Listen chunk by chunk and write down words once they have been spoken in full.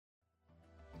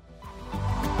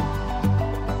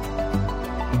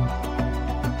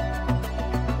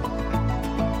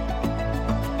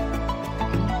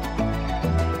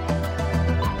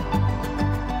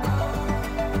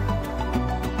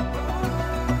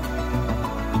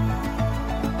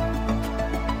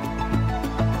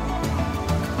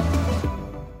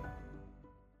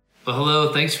Well,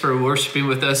 hello. Thanks for worshiping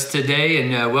with us today,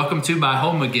 and welcome to my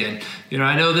home again.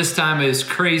 I know this time is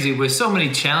crazy with so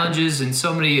many challenges and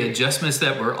so many adjustments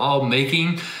that we're all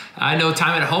making. I know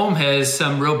time at home has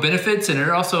some real benefits, and it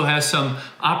also has some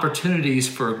opportunities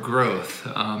for growth.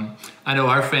 I know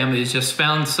our family has just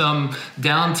found some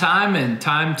downtime and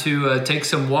time to take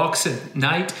some walks at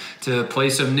night, to play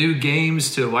some new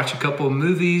games, to watch a couple of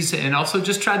movies, and also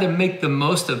just try to make the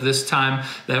most of this time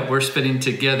that we're spending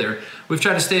together. We've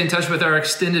tried to stay in touch with our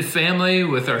extended family,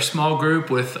 with our small group,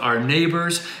 with our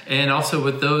neighbors, and also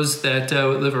with those that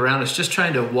live around us, just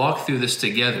trying to walk through this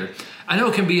together. I know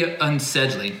it can be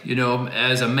unsettling,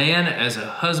 as a man, as a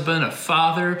husband, a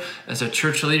father, as a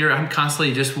church leader. I'm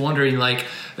constantly just wondering,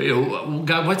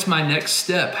 God, what's my next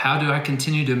step? How do I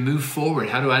continue to move forward?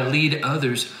 How do I lead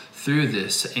others through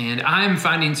this? And I'm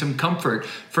finding some comfort,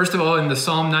 first of all, in the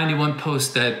Psalm 91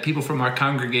 post that people from our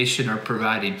congregation are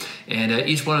providing. And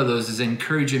each one of those is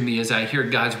encouraging me as I hear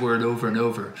God's word over and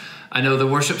over. I know the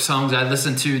worship songs I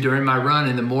listen to during my run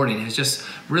in the morning has just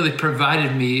really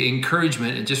provided me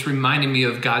encouragement and just reminding me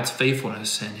of God's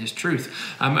faithfulness and his truth.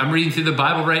 I'm reading through the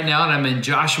Bible right now, and I'm in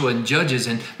Joshua and Judges,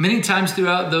 and many times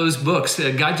throughout those books,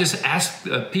 God just asks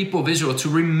people of Israel to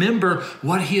remember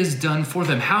what he has done for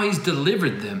them, how he's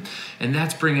delivered them, and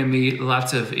that's bringing me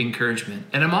lots of encouragement.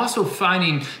 And I'm also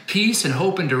finding peace and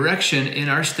hope and direction in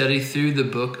our study through the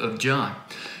book of John.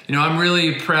 I'm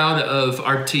really proud of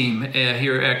our team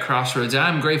here at Crossroads.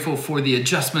 I'm grateful for the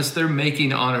adjustments they're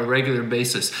making on a regular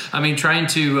basis. Trying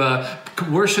to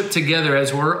worship together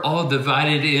as we're all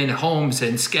divided in homes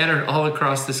and scattered all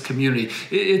across this community.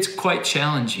 It's quite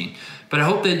challenging. But I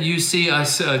hope that you see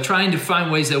us trying to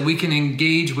find ways that we can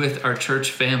engage with our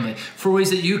church family, for ways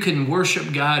that you can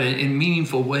worship God in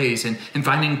meaningful ways and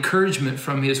find encouragement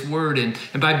from his word, and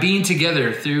by being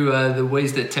together through the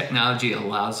ways that technology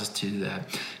allows us to do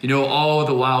that. All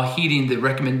the while heeding the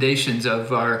recommendations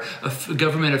of our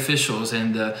government officials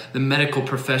and the medical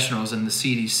professionals and the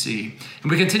CDC. And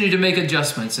we continue to make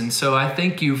adjustments. And so I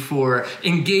thank you for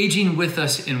engaging with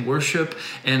us in worship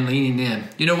and leaning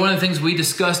in. One of the things we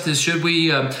discussed is, should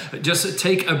we just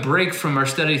take a break from our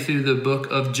study through the book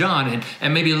of John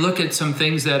and maybe look at some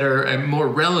things that are more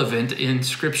relevant in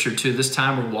Scripture to this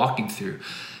time we're walking through.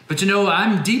 But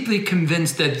I'm deeply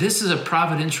convinced that this is a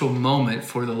providential moment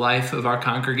for the life of our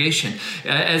congregation.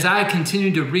 As I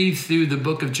continue to read through the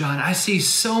book of John, I see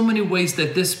so many ways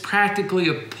that this practically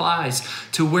applies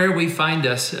to where we find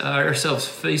ourselves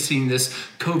facing this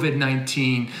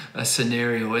COVID-19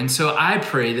 scenario. And so I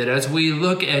pray that as we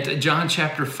look at John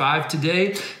chapter 5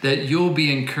 today, that you'll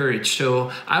be encouraged.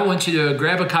 So I want you to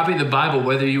grab a copy of the Bible,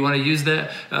 whether you want to use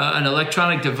that an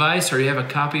electronic device or you have a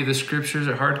copy of the scriptures,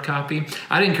 a hard copy.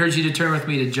 I'd encourage you to turn with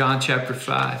me to John chapter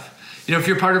 5. If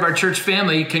you're part of our church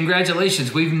family,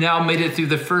 congratulations. We've now made it through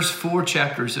the first 4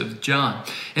 chapters of John.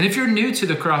 And if you're new to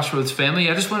the Crossroads family,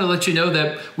 I just want to let you know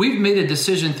that we've made a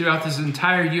decision throughout this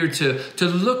entire year to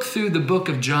look through the book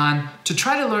of John to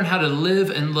try to learn how to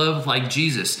live and love like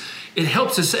Jesus. It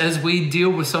helps us as we deal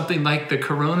with something like the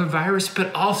coronavirus,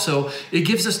 but also it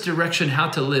gives us direction how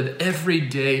to live every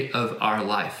day of our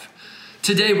life.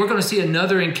 Today, we're going to see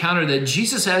another encounter that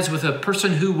Jesus has with a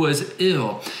person who was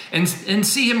ill and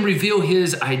see him reveal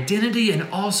his identity and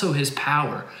also his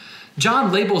power.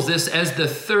 John labels this as the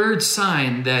third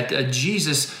sign that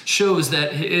Jesus shows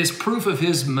that is proof of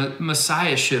his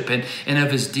messiahship and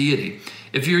of his deity.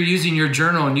 If you're using your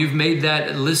journal and you've made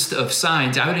that list of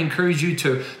signs, I would encourage you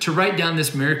to write down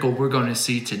this miracle we're going to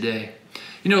see today.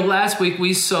 Last week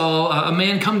we saw a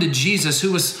man come to Jesus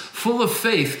who was full of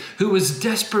faith, who was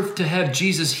desperate to have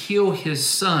Jesus heal his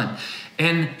son.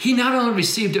 And he not only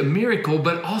received a miracle,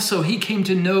 but also he came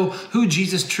to know who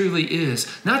Jesus truly is.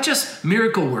 Not just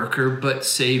miracle worker, but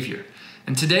Savior.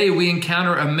 And today we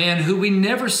encounter a man who we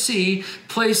never see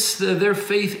place their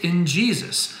faith in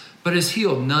Jesus, but is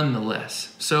healed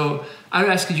nonetheless. So I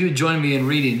ask you to join me in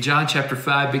reading John chapter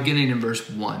 5, beginning in verse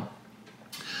 1.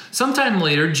 Sometime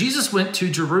later, Jesus went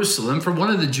to Jerusalem for one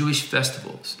of the Jewish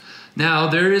festivals. Now,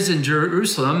 there is in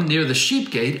Jerusalem, near the sheep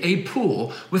gate, a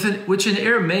pool, which in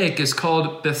Aramaic is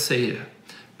called Bethesda,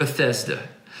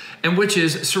 and which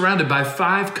is surrounded by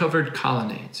 5 covered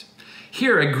colonnades.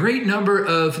 Here, a great number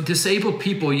of disabled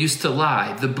people used to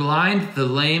lie, the blind, the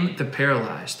lame, the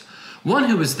paralyzed. One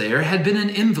who was there had been an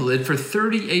invalid for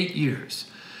 38 years.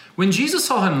 When Jesus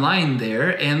saw him lying there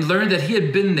and learned that he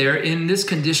had been there in this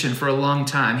condition for a long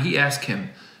time, he asked him,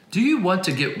 "Do you want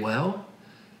to get well?"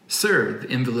 "Sir," the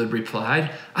invalid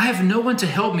replied, "I have no one to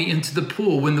help me into the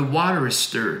pool when the water is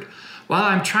stirred. While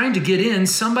I'm trying to get in,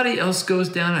 somebody else goes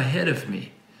down ahead of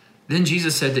me." Then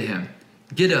Jesus said to him,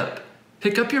 "Get up,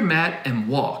 pick up your mat and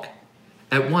walk."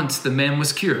 At once the man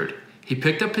was cured. He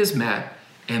picked up his mat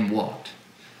and walked.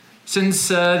 Since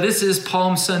this is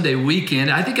Palm Sunday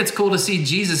weekend, I think it's cool to see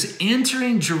Jesus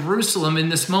entering Jerusalem in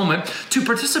this moment to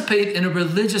participate in a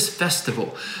religious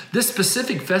festival. This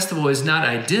specific festival is not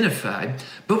identified,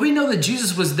 but we know that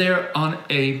Jesus was there on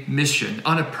a mission,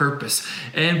 on a purpose,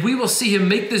 and we will see him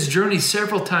make this journey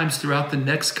several times throughout the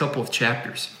next couple of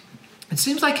chapters. It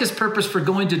seems like his purpose for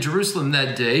going to Jerusalem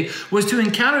that day was to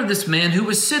encounter this man who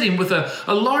was sitting with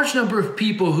a large number of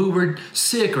people who were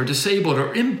sick or disabled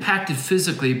or impacted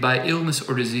physically by illness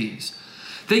or disease.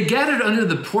 They gathered under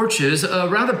the porches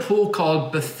around a pool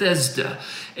called Bethesda,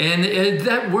 and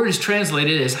that word is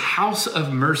translated as house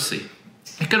of mercy.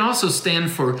 It can also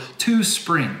stand for two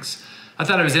springs. I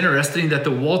thought it was interesting that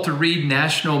the Walter Reed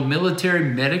National Military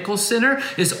Medical Center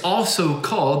is also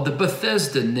called the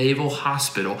Bethesda Naval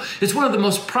Hospital. It's one of the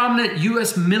most prominent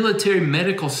U.S. military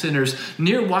medical centers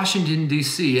near Washington,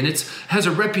 D.C., and it has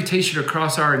a reputation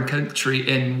across our country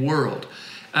and world.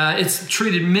 It's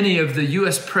treated many of the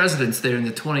U.S. presidents there in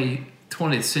the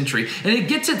 20th century, and it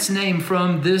gets its name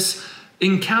from this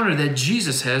encounter that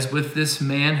Jesus has with this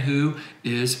man who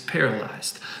is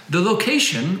paralyzed. The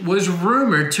location was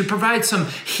rumored to provide some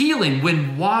healing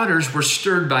when waters were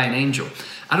stirred by an angel.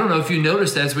 I don't know if you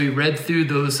noticed as we read through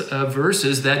those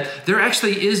verses that there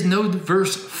actually is no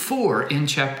verse 4 in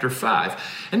chapter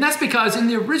 5. And that's because in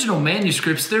the original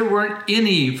manuscripts, there weren't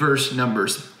any verse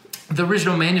numbers. The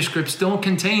original manuscripts don't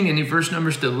contain any verse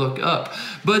numbers to look up.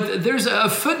 But there's a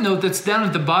footnote that's down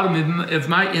at the bottom of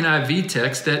my NIV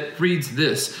text that reads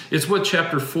this. It's what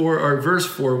chapter 4 or verse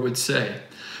 4 would say.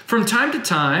 From time to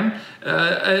time,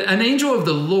 an angel of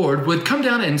the Lord would come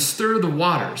down and stir the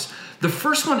waters. The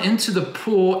first one into the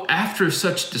pool after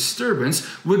such disturbance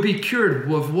would be cured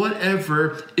of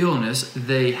whatever illness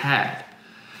they had.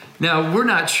 Now, we're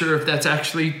not sure if that's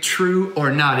actually true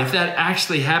or not, if that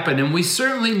actually happened. And we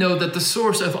certainly know that the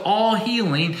source of all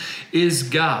healing is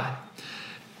God.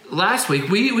 Last week,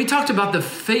 we talked about the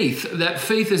faith, that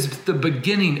faith is the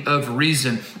beginning of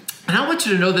reason. And I want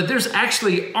you to know that there's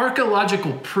actually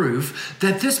archaeological proof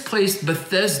that this place,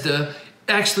 Bethesda,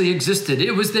 actually existed.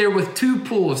 It was there with two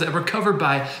pools that were covered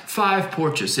by 5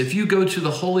 porches. If you go to the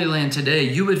Holy Land today,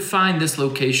 you would find this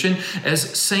location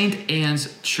as St.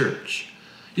 Anne's Church.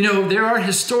 You know, there are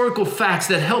historical facts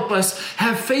that help us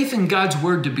have faith in God's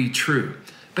word to be true.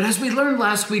 But as we learned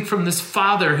last week from this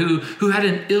father who had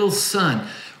an ill son,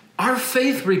 our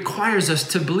faith requires us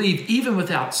to believe even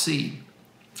without seeing.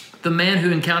 The man who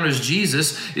encounters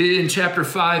Jesus in chapter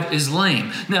 5 is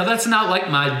lame. Now, that's not like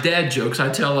my dad jokes I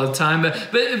tell all the time,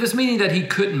 but it was meaning that he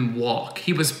couldn't walk.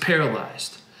 He was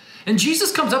paralyzed. And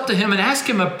Jesus comes up to him and asks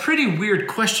him a pretty weird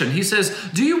question. He says,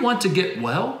 "Do you want to get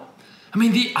well?" I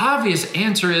mean, the obvious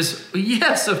answer is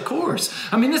yes, of course.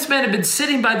 I mean, this man had been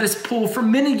sitting by this pool for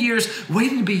many years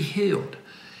waiting to be healed.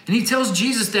 And he tells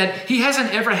Jesus that he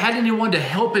hasn't ever had anyone to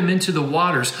help him into the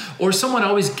waters, or someone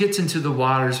always gets into the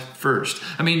waters first.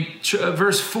 I mean,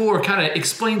 verse 4 kind of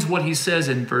explains what he says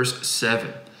in verse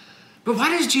 7. But why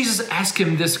does Jesus ask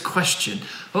him this question?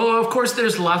 Oh, of course,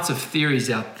 there's lots of theories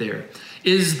out there.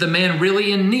 Is the man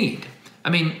really in need? I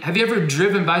mean, have you ever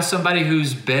driven by somebody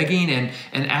who's begging and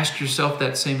asked yourself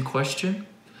that same question?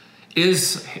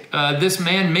 Is this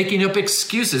man making up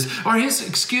excuses? Are his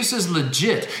excuses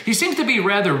legit? He seems to be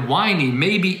rather whiny,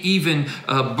 maybe even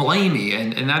blamey,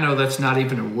 and I know that's not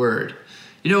even a word.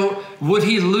 You know, would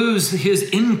he lose his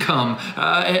income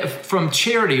from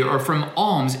charity or from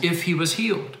alms if he was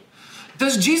healed?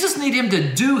 Does Jesus need him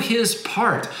to do his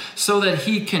part so that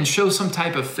he can show some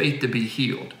type of faith to be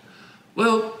healed?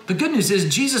 Well, the good news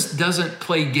is Jesus doesn't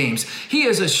play games. He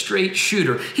is a straight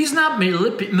shooter. He's not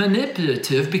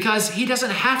manipulative because he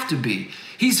doesn't have to be.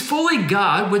 He's fully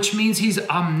God, which means he's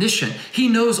omniscient. He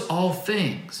knows all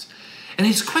things. And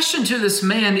his question to this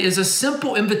man is a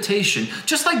simple invitation,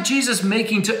 just like Jesus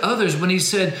making to others when he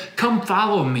said, "Come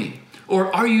follow me,"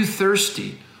 or "Are you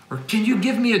thirsty?" or "Can you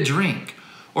give me a drink?"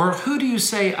 or "Who do you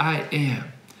say I am?"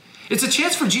 It's a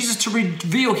chance for Jesus to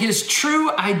reveal his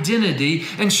true identity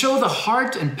and show the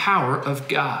heart and power of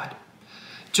God.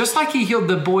 Just like he healed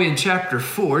the boy in chapter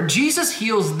 4, Jesus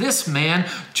heals this man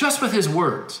just with his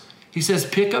words. He says,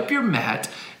 "Pick up your mat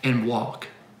and walk."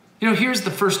 You know, here's the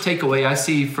first takeaway I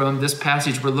see from this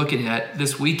passage we're looking at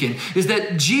this weekend, is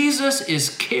that Jesus is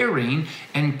caring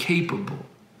and capable.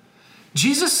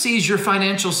 Jesus sees your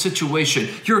financial situation,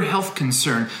 your health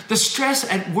concern, the stress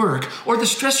at work, or the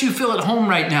stress you feel at home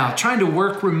right now, trying to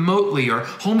work remotely or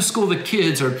homeschool the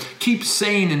kids or keep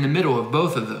sane in the middle of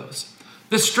both of those.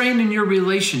 The strain in your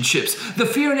relationships, the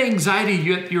fear and anxiety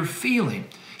you're feeling.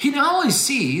 He not only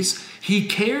sees, he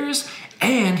cares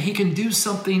and he can do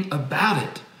something about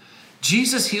it.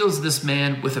 Jesus heals this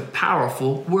man with a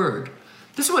powerful word.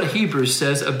 This is what Hebrews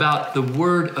says about the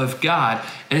word of God,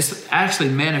 and it's actually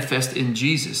manifest in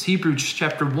Jesus. Hebrews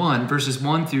chapter 1, verses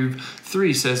 1 through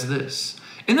 3 says this.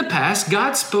 In the past,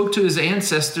 God spoke to his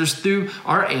ancestors through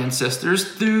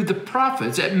the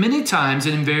prophets at many times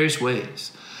and in various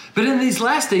ways. But in these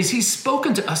last days, he's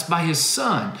spoken to us by his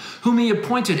Son, whom he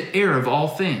appointed heir of all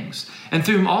things, and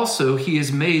through whom also he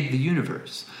has made the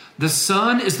universe. The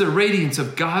Son is the radiance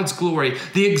of God's glory,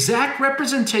 the exact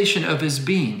representation of his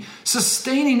being,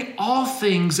 sustaining all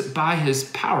things by his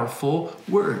powerful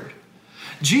word.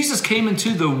 Jesus came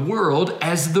into the world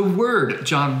as the Word,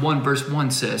 John 1 verse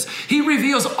 1 says. He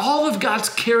reveals all of God's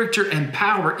character and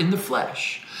power in the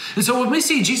flesh. And so when we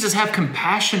see Jesus have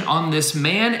compassion on this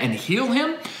man and heal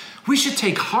him, we should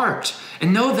take heart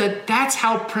and know that that's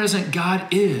how present God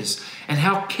is and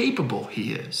how capable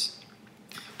he is.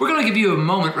 We're going to give you a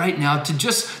moment right now to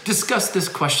just discuss this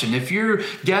question. If you're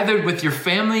gathered with your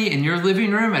family in your living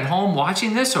room at home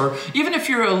watching this, or even if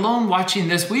you're alone watching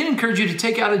this, we'd encourage you to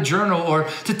take out a journal or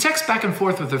to text back and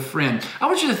forth with a friend. I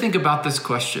want you to think about this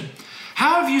question.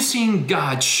 How have you seen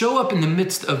God show up in the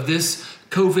midst of this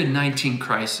COVID-19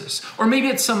 crisis? Or maybe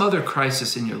it's some other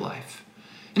crisis in your life.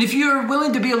 And if you're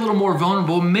willing to be a little more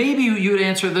vulnerable, maybe you would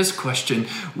answer this question.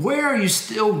 Where are you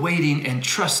still waiting and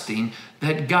trusting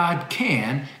that God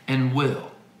can and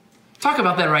will? Talk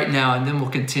about that right now, and then we'll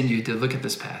continue to look at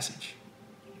this passage.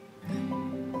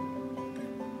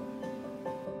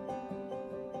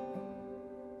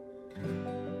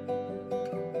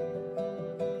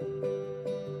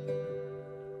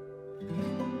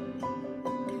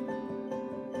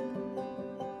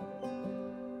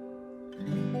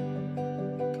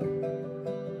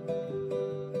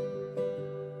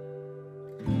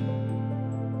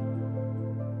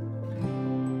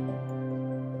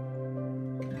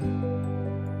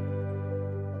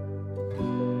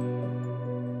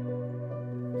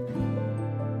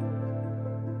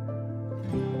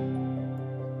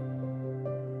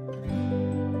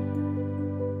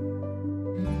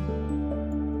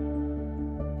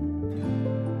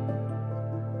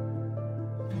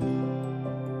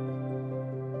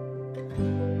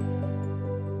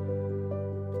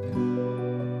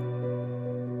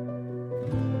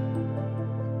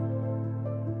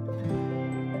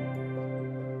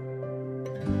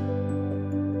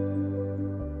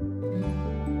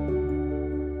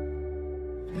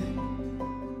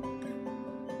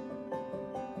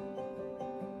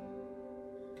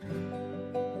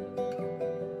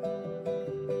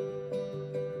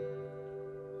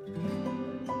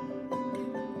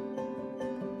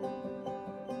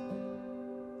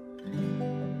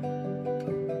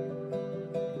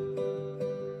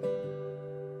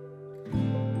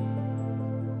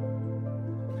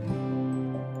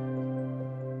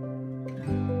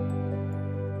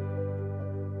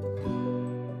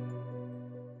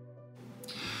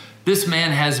 This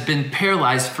man has been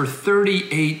paralyzed for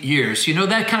 38 years. You know,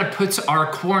 that kind of puts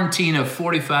our quarantine of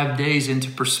 45 days into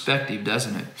perspective,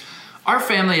 doesn't it? Our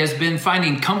family has been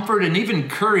finding comfort and even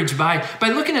courage by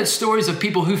looking at stories of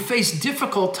people who face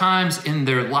difficult times in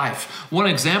their life. One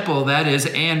example of that is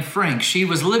Anne Frank. She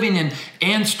was living in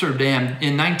Amsterdam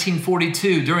in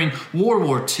 1942 during World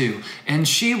War II, and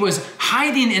she was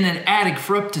hiding in an attic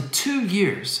for up to 2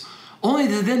 years, only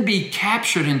to then be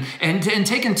captured and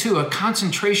taken to a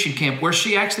concentration camp where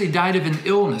she actually died of an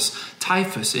illness,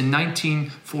 typhus, in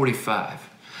 1945.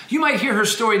 You might hear her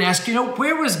story and ask,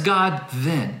 where was God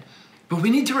then? But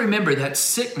we need to remember that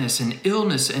sickness and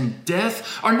illness and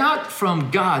death are not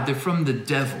from God, they're from the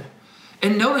devil.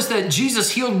 And notice that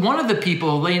Jesus healed one of the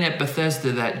people laying at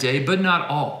Bethesda that day, but not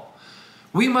all.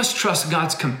 We must trust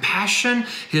God's compassion,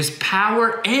 his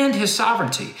power, and his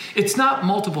sovereignty. It's not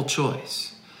multiple choice.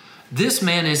 This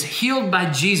man is healed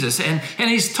by Jesus, and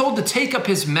he's told to take up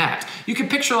his mat. You can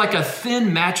picture like a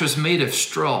thin mattress made of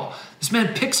straw. This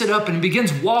man picks it up and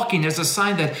begins walking as a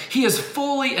sign that he is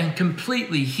fully and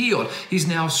completely healed. He's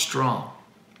now strong.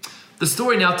 The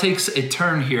story now takes a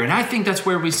turn here, and I think that's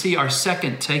where we see our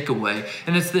second takeaway,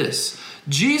 and it's this.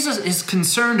 Jesus is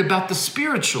concerned about the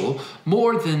spiritual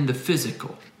more than the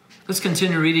physical. Let's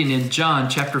continue reading in John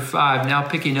chapter 5, now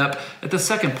picking up at the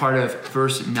second part of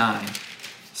verse 9.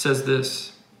 It says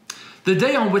this. The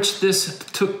day on which this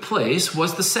took place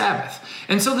was the Sabbath.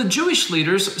 And so the Jewish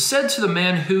leaders said to the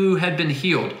man who had been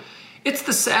healed, "It's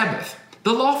the Sabbath.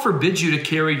 The law forbids you to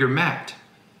carry your mat."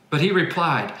 But he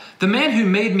replied, "The man who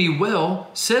made me well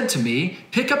said to me,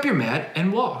 'Pick up your mat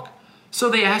and walk.'" So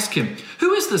they asked him,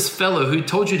 "Who is this fellow who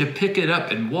told you to pick it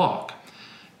up and walk?"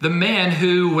 The man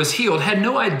who was healed had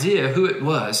no idea who it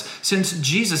was, since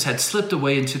Jesus had slipped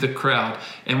away into the crowd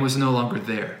and was no longer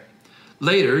there.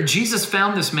 Later, Jesus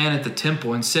found this man at the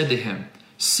temple and said to him,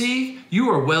 "See, you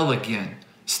are well again.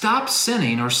 Stop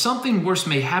sinning, or something worse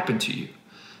may happen to you."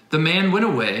 The man went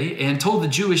away and told the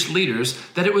Jewish leaders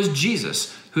that it was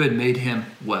Jesus who had made him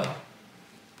well.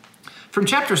 From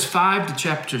chapters 5 to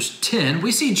chapters 10,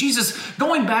 we see Jesus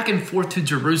going back and forth to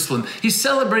Jerusalem. He's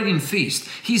celebrating feast.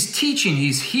 He's teaching,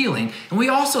 he's healing. And we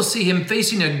also see him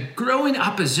facing a growing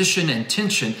opposition and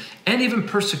tension and even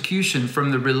persecution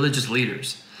from the religious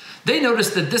leaders. They notice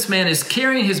that this man is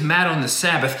carrying his mat on the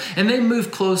Sabbath, and they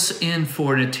move close in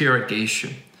for an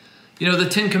interrogation. You know, the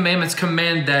Ten Commandments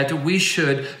command that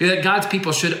God's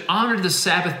people should honor the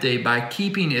Sabbath day by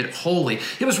keeping it holy.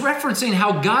 It was referencing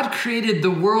how God created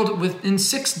the world within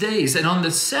 6 days, and on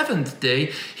the seventh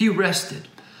day, he rested.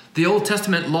 The Old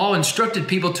Testament law instructed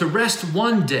people to rest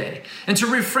one day and to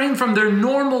refrain from their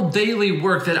normal daily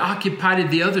work that occupied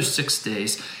the other 6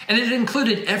 days, and it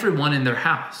included everyone in their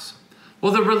house.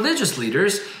 Well, the religious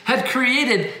leaders had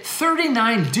created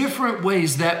 39 different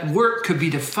ways that work could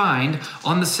be defined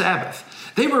on the Sabbath.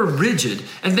 They were rigid,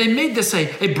 and they made this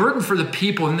a burden for the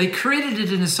people, and they created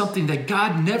it into something that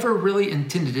God never really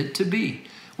intended it to be.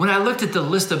 When I looked at the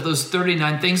list of those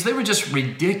 39 things, they were just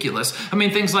ridiculous. I mean,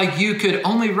 things like you could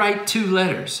only write 2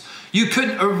 letters. You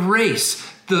couldn't erase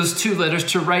those 2 letters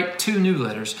to write 2 new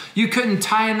letters. You couldn't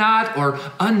tie a knot or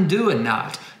undo a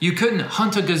knot. You couldn't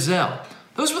hunt a gazelle.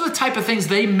 Those were the type of things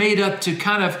they made up to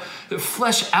kind of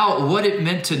flesh out what it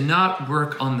meant to not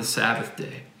work on the Sabbath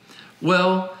day.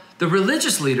 Well, the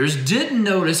religious leaders didn't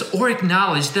notice or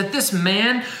acknowledge that this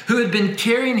man who had been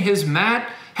carrying his mat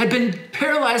had been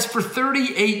paralyzed for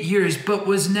 38 years, but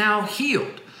was now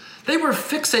healed. They were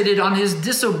fixated on his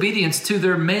disobedience to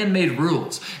their man-made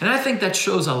rules, and I think that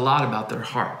shows a lot about their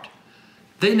heart.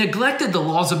 They neglected the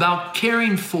laws about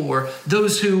caring for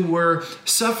those who were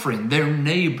suffering, their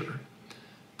neighbor.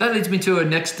 That leads me to a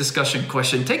next discussion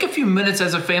question. Take a few minutes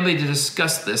as a family to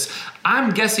discuss this.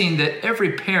 I'm guessing that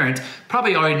every parent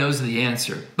probably already knows the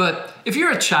answer. But if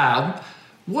you're a child,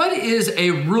 what is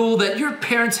a rule that your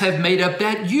parents have made up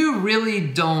that you really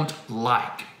don't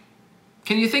like?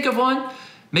 Can you think of one?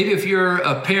 Maybe if you're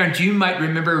a parent, you might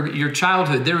remember your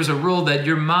childhood. There was a rule that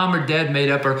your mom or dad made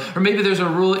up, or maybe there's a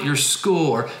rule at your school,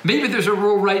 or maybe there's a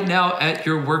rule right now at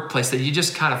your workplace that you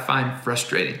just kind of find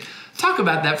frustrating. Talk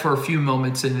about that for a few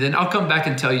moments, and then I'll come back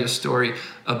and tell you a story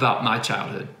about my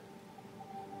childhood.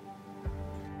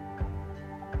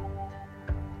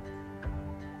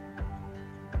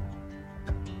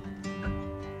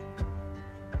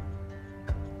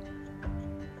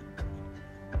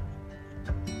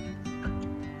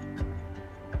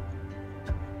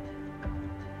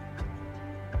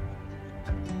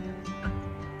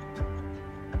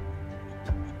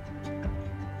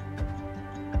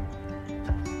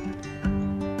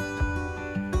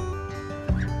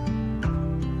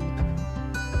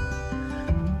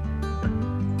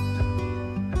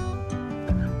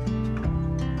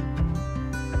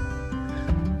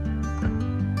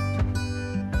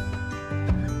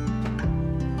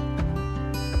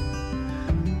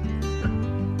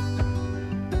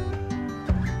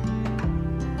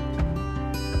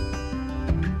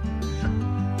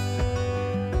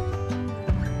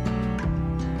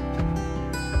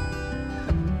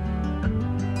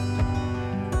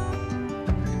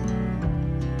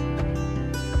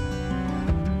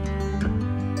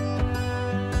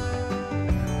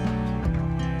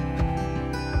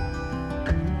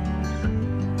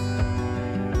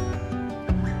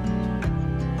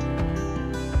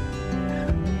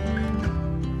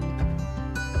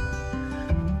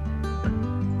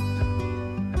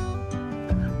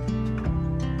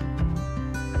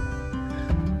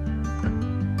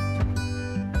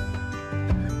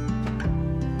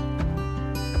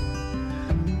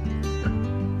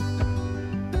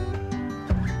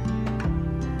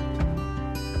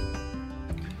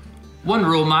 One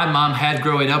rule my mom had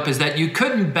growing up is that you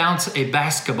couldn't bounce a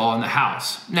basketball in the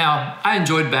house. Now, I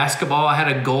enjoyed basketball. I had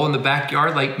a goal in the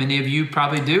backyard like many of you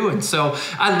probably do. And so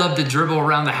I loved to dribble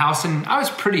around the house, and I was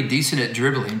pretty decent at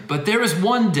dribbling. But there was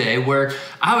one day where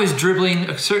I was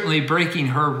dribbling, certainly breaking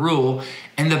her rule,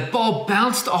 and the ball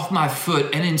bounced off my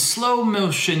foot and in slow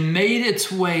motion made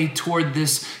its way toward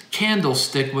this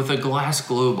candlestick with a glass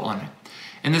globe on it.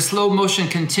 And the slow motion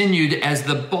continued as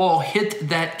the ball hit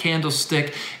that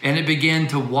candlestick and it began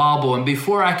to wobble. And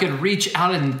before I could reach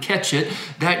out and catch it,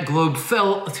 that globe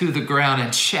fell to the ground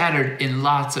and shattered in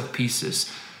lots of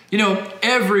pieces. You know,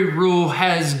 every rule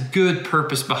has good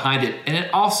purpose behind it, and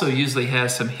it also usually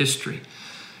has some history.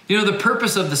 You know, the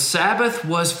purpose of the Sabbath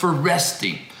was for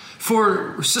resting,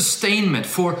 for sustainment,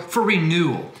 for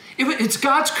renewal. It's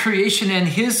God's creation and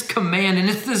his command, and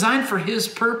it's designed for his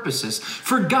purposes,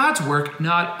 for God's work,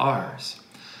 not ours.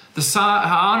 The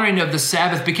honoring of the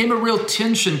Sabbath became a real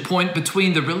tension point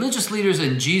between the religious leaders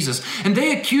and Jesus, and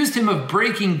they accused him of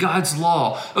breaking God's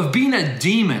law, of being a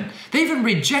demon. They even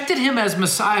rejected him as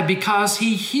Messiah because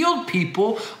he healed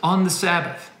people on the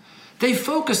Sabbath. They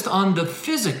focused on the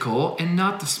physical and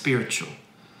not the spiritual.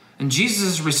 And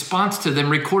Jesus' response to them,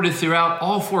 recorded throughout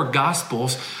all four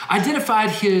Gospels,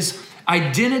 identified his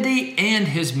identity and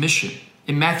his mission.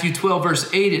 In Matthew 12,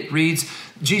 verse 8, it reads,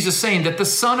 Jesus saying that the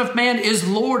Son of Man is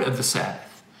Lord of the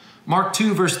Sabbath. Mark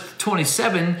 2, verse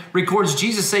 27 records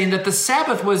Jesus saying that the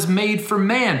Sabbath was made for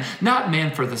man, not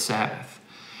man for the Sabbath.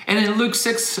 And in Luke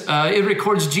 6, it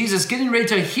records Jesus getting ready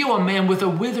to heal a man with a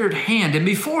withered hand. And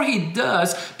before he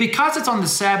does, because it's on the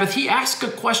Sabbath, he asks a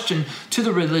question to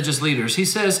the religious leaders. He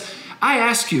says, I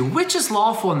ask you, which is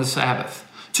lawful on the Sabbath?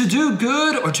 To do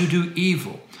good or to do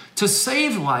evil? To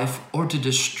save life or to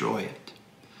destroy it?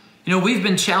 You know, we've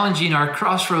been challenging our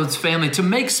Crossroads family to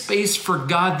make space for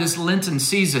God this Lenten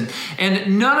season.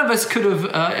 And none of us could have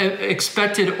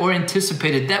expected or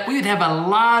anticipated that we would have a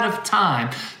lot of time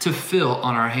to fill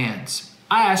on our hands.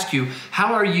 I ask you,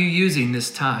 how are you using this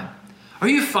time? Are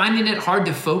you finding it hard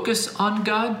to focus on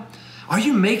God? Are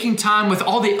you making time with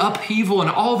all the upheaval and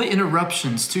all the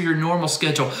interruptions to your normal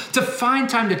schedule to find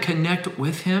time to connect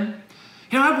with him?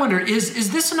 You know, I wonder, is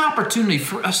this an opportunity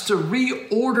for us to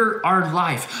reorder our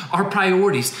life, our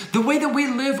priorities, the way that we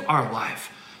live our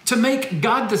life, to make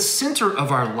God the center of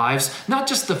our lives, not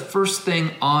just the first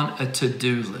thing on a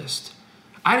to-do list?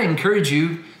 I'd encourage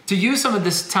you to use some of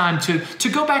this time to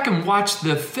go back and watch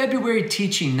the February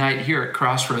teaching night here at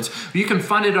Crossroads. You can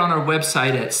find it on our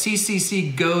website at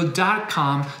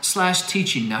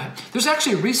cccgo.com/teaching night. There's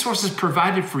actually resources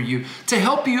provided for you to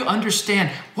help you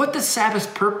understand what the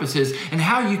Sabbath purpose is and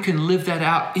how you can live that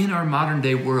out in our modern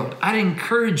day world. I'd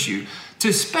encourage you to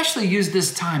especially use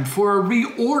this time for a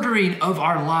reordering of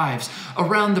our lives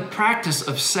around the practice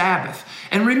of Sabbath.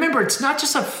 And remember, it's not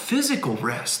just a physical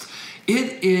rest.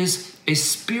 It is a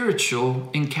spiritual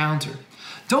encounter.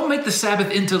 Don't make the Sabbath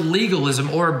into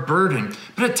legalism or a burden,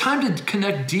 but a time to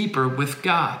connect deeper with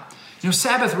God. You know,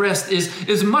 Sabbath rest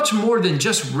is much more than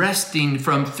just resting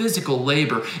from physical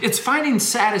labor. It's finding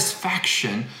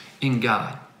satisfaction in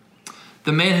God.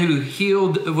 The man who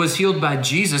was healed by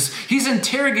Jesus, he's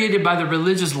interrogated by the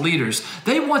religious leaders.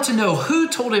 They want to know who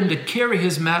told him to carry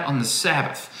his mat on the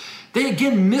Sabbath. They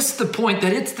again missed the point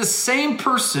that it's the same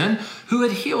person who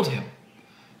had healed him.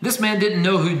 This man didn't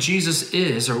know who Jesus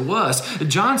is or was.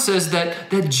 John says that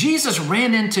Jesus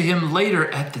ran into him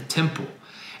later at the temple.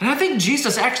 And I think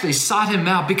Jesus actually sought him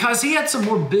out because he had some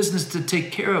more business to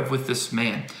take care of with this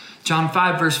man. John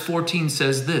 5, verse 14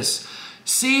 says this,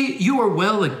 "See, you are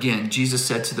well again," Jesus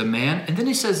said to the man. And then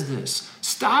he says this,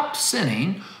 "Stop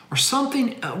sinning or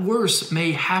something worse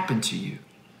may happen to you."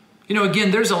 You know, again,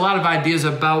 there's a lot of ideas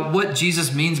about what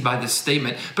Jesus means by this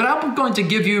statement, but I'm going to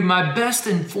give you my best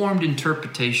informed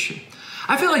interpretation.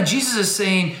 I feel like Jesus is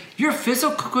saying your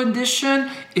physical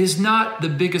condition is not the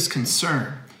biggest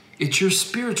concern. It's your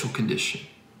spiritual condition.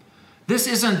 This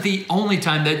isn't the only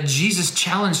time that Jesus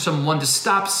challenged someone to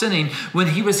stop sinning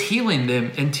when he was healing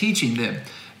them and teaching them.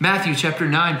 Matthew chapter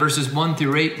 9, verses 1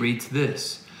 through 8 reads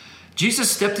this.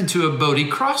 Jesus stepped into a boat. He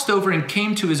crossed over and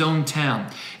came to his own town.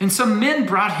 And some men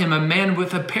brought him a man who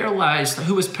was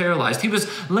paralyzed. He was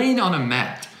laying on a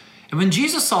mat. And when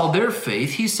Jesus saw their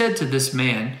faith, he said to this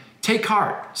man, "Take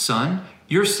heart, son,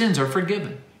 your sins are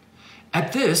forgiven."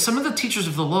 At this, some of the teachers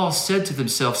of the law said to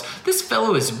themselves, "This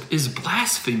fellow is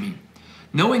blaspheming."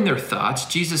 Knowing their thoughts,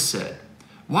 Jesus said,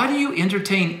 "Why do you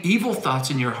entertain evil thoughts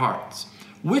in your hearts?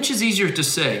 Which is easier to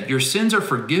say, 'Your sins are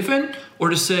forgiven,' or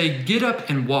to say, 'Get up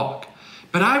and walk'?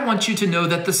 But I want you to know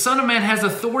that the Son of Man has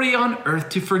authority on earth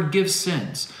to forgive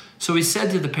sins." So he said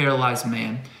to the paralyzed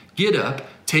man, "Get up,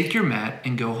 take your mat,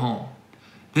 and go home."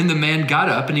 Then the man got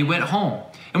up and he went home.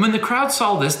 And when the crowd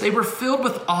saw this, they were filled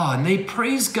with awe and they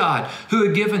praised God who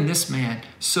had given this man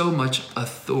so much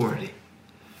authority.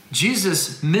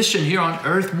 Jesus' mission here on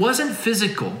earth wasn't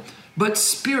physical, but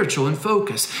spiritual in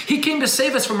focus. He came to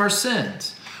save us from our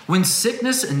sins. When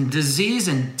sickness and disease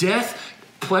and death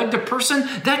plagued a person,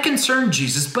 that concerned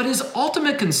Jesus, but his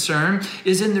ultimate concern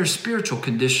is in their spiritual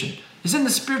condition, is in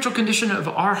the spiritual condition of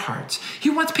our hearts.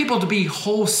 He wants people to be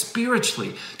whole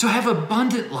spiritually, to have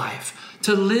abundant life,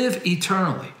 to live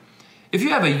eternally. If you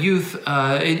have a youth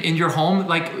in your home,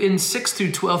 like in 6th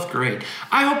through 12th grade,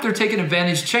 I hope they're taking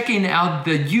advantage, checking out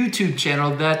the YouTube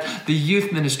channel that the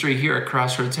youth ministry here at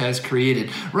Crossroads has created.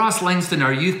 Ross Langston,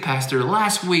 our youth pastor,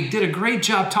 last week did a great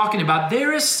job talking about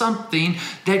there is something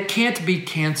that can't be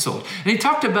canceled. And he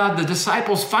talked about the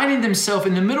disciples finding themselves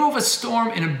in the middle of a storm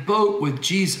in a boat with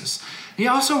Jesus. He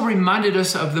also reminded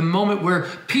us of the moment where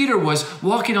Peter was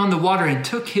walking on the water and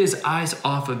took his eyes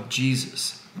off of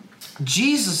Jesus.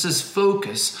 Jesus'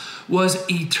 focus was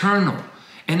eternal,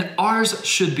 and ours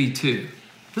should be too.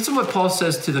 Listen to what Paul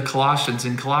says to the Colossians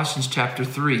in Colossians chapter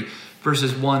 3,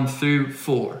 verses 1 through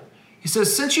 4. He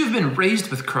says, since you've been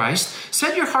raised with Christ,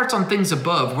 set your hearts on things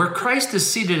above, where Christ is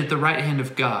seated at the right hand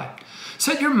of God.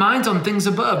 Set your minds on things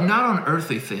above, not on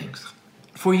earthly things.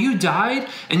 For you died,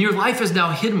 and your life is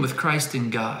now hidden with Christ in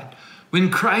God.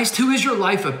 When Christ, who is your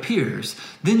life, appears,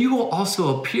 then you will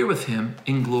also appear with him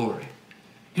in glory.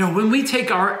 You know, when we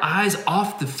take our eyes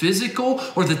off the physical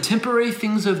or the temporary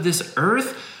things of this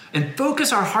earth and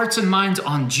focus our hearts and minds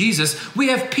on Jesus, we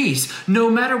have peace no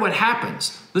matter what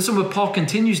happens. Listen to what Paul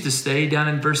continues to say down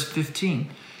in verse 15.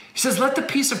 He says, let the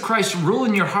peace of Christ rule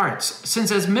in your hearts,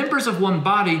 since as members of one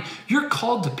body, you're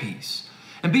called to peace.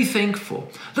 And be thankful.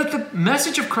 Let the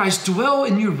message of Christ dwell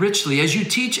in you richly as you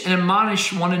teach and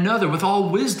admonish one another with all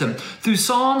wisdom through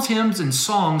psalms, hymns, and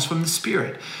songs from the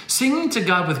Spirit, singing to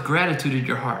God with gratitude in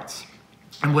your hearts.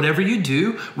 And whatever you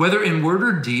do, whether in word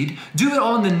or deed, do it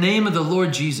all in the name of the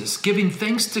Lord Jesus, giving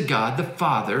thanks to God the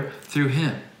Father through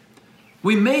him.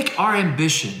 We make our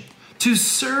ambition to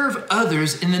serve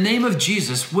others in the name of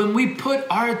Jesus when we put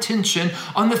our attention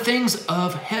on the things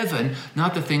of heaven,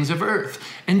 not the things of earth.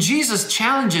 And Jesus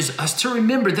challenges us to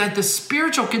remember that the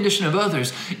spiritual condition of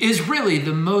others is really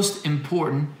the most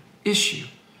important issue.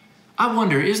 I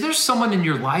wonder, is there someone in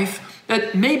your life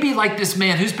that may be like this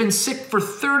man who's been sick for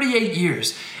 38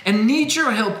 years and needs your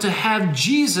help to have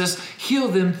Jesus heal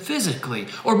them physically,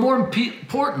 or more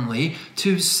importantly,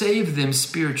 to save them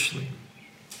spiritually?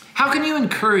 How can you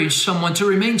encourage someone to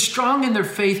remain strong in their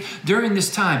faith during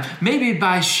this time? Maybe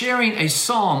by sharing a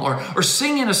psalm or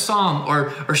singing a song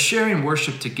or sharing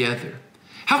worship together.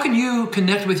 How can you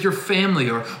connect with your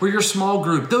family or your small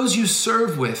group, those you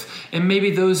serve with, and maybe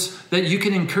those that you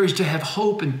can encourage to have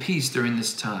hope and peace during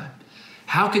this time?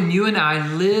 How can you and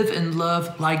I live and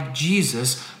love like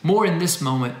Jesus more in this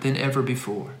moment than ever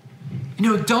before?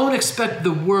 You know, don't expect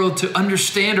the world to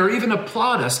understand or even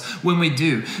applaud us when we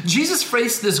do. Jesus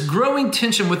faced this growing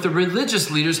tension with the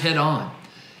religious leaders head on.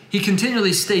 He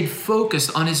continually stayed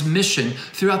focused on his mission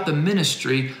throughout the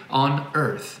ministry on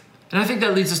earth. And I think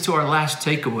that leads us to our last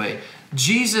takeaway.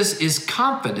 Jesus is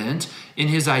confident in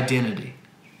his identity.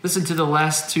 Listen to the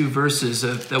last two verses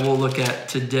that we'll look at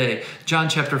today. John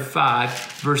chapter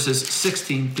 5, verses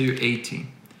 16 through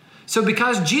 18. So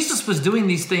because Jesus was doing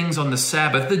these things on the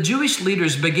Sabbath, the Jewish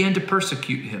leaders began to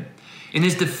persecute him. In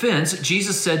his defense,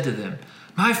 Jesus said to them,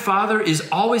 my Father is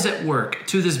always at work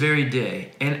to this very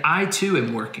day, and I too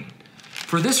am working.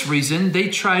 For this reason, they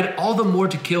tried all the more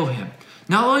to kill him.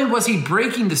 Not only was he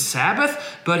breaking the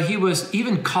Sabbath, but he was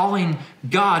even calling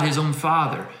God his own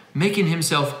Father, making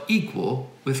himself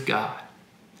equal with God.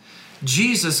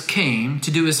 Jesus came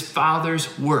to do his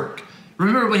Father's work.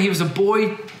 Remember when he was a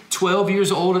boy, 12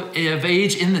 years old of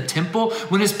age in the temple,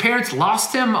 when his parents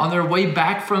lost him on their way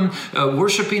back from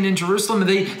worshiping in Jerusalem,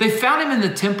 they found him in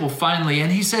the temple finally,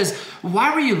 and he says,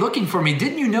 why were you looking for me?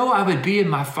 Didn't you know I would be in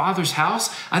my Father's house?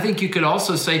 I think you could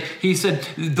also say, he said,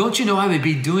 don't you know I would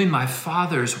be doing my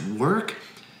Father's work?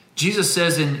 Jesus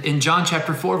says in John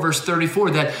chapter 4, verse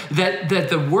 34, that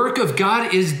the work of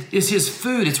God is his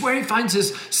food. It's where he finds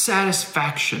his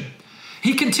satisfaction.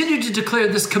 He continued to declare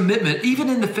this commitment even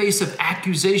in the face of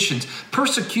accusations,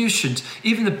 persecutions,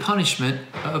 even the punishment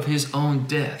of his own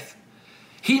death.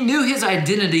 He knew his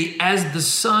identity as the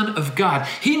Son of God.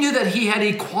 He knew that he had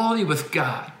equality with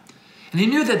God. And he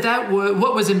knew that was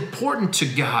what was important to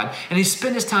God. And he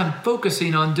spent his time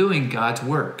focusing on doing God's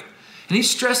work. And he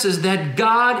stresses that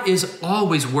God is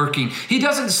always working. He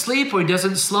doesn't sleep or he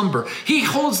doesn't slumber. He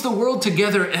holds the world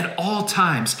together at all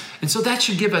times. And so that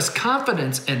should give us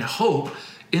confidence and hope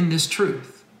in this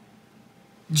truth.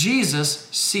 Jesus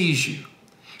sees you.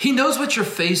 He knows what you're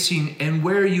facing and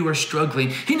where you are struggling.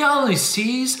 He not only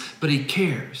sees, but he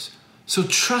cares. So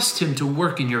trust him to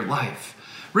work in your life.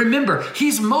 Remember,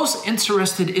 he's most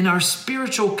interested in our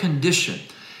spiritual condition.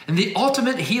 And the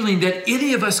ultimate healing that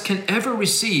any of us can ever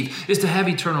receive is to have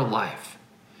eternal life.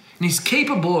 And he's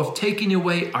capable of taking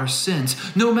away our sins,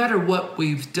 no matter what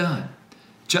we've done.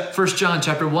 1 John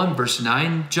chapter 1, verse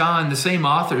 9, John, the same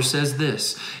author, says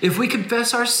this: if we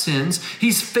confess our sins,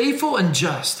 he's faithful and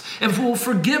just and will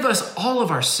forgive us all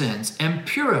of our sins and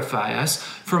purify us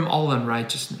from all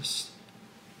unrighteousness.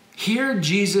 Hear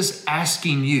Jesus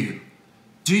asking you,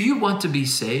 do you want to be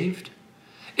saved?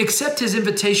 Accept his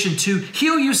invitation to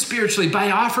heal you spiritually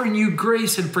by offering you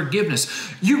grace and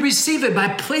forgiveness. You receive it by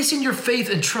placing your faith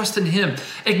and trust in him,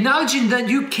 acknowledging that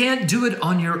you can't do it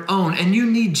on your own and you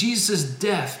need Jesus'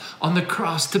 death on the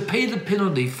cross to pay the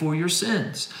penalty for your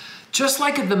sins. Just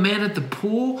like the man at the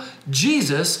pool,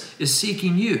 Jesus is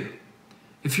seeking you.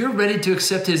 If you're ready to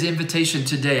accept his invitation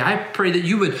today, I pray that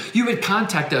you would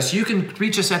contact us. You can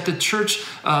reach us at the church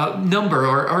number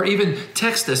or even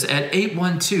text us at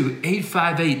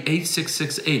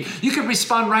 812-858-8668. You can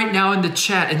respond right now in the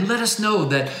chat and let us know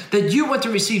that you want to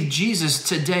receive Jesus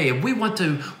today, and we want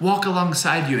to walk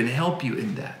alongside you and help you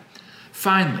in that.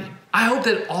 Finally, I hope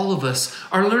that all of us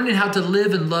are learning how to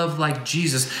live and love like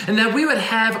Jesus, and that we would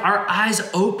have our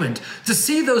eyes opened to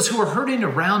see those who are hurting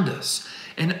around us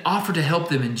and offer to help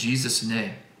them in Jesus'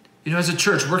 name. You know, as a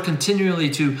church, we're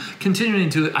continuing to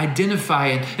identify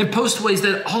and post ways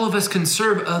that all of us can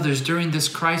serve others during this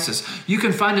crisis. You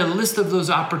can find a list of those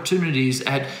opportunities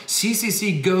at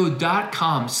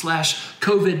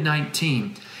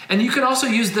cccgo.com/COVID-19. And you can also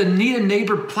use the Need a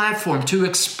Neighbor platform to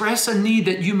express a need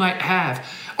that you might have,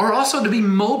 or also to be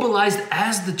mobilized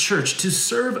as the church to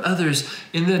serve others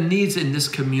in the needs in this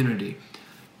community.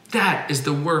 That is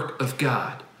the work of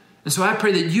God. And so I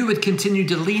pray that you would continue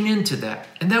to lean into that,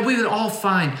 and that we would all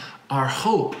find our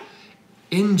hope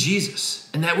in Jesus,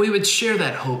 and that we would share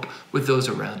that hope with those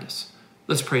around us.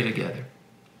 Let's pray together.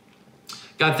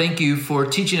 God, thank you for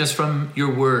teaching us from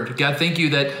your word. God, thank you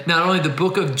that not only the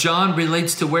book of John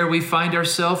relates to where we find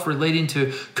ourselves relating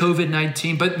to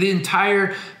COVID-19, but the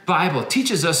entire Bible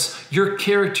teaches us your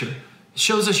character,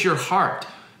 shows us your heart,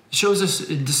 shows us,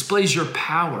 it displays your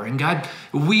power. And God,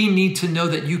 we need to know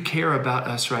that you care about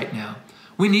us right now.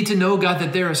 We need to know, God,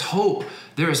 that there is hope,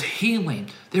 there is healing,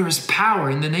 there is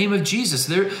power in the name of Jesus.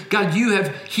 God, you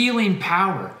have healing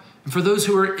power. And for those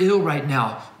who are ill right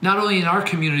now, not only in our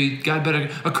community, God, but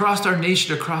across our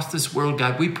nation, across this world,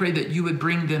 God, we pray that you would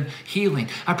bring them healing.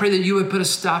 I pray that you would put a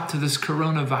stop to this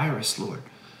coronavirus, Lord.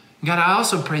 God, I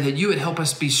also pray that you would help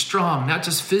us be strong, not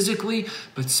just physically,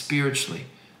 but spiritually.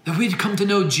 That we'd come to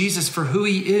know Jesus for who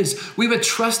he is. We would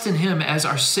trust in him as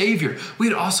our Savior.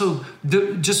 We'd also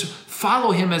just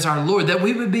follow him as our Lord. That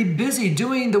we would be busy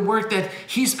doing the work that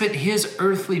he spent his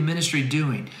earthly ministry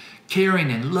doing,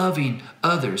 caring and loving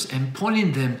others and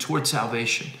pointing them toward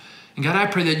salvation. And God, I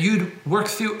pray that you'd work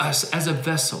through us as a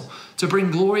vessel to bring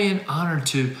glory and honor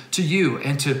to you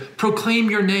and to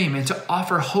proclaim your name and to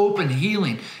offer hope and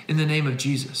healing in the name of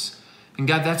Jesus. And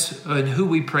God, that's who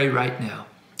we pray right now.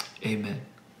 Amen.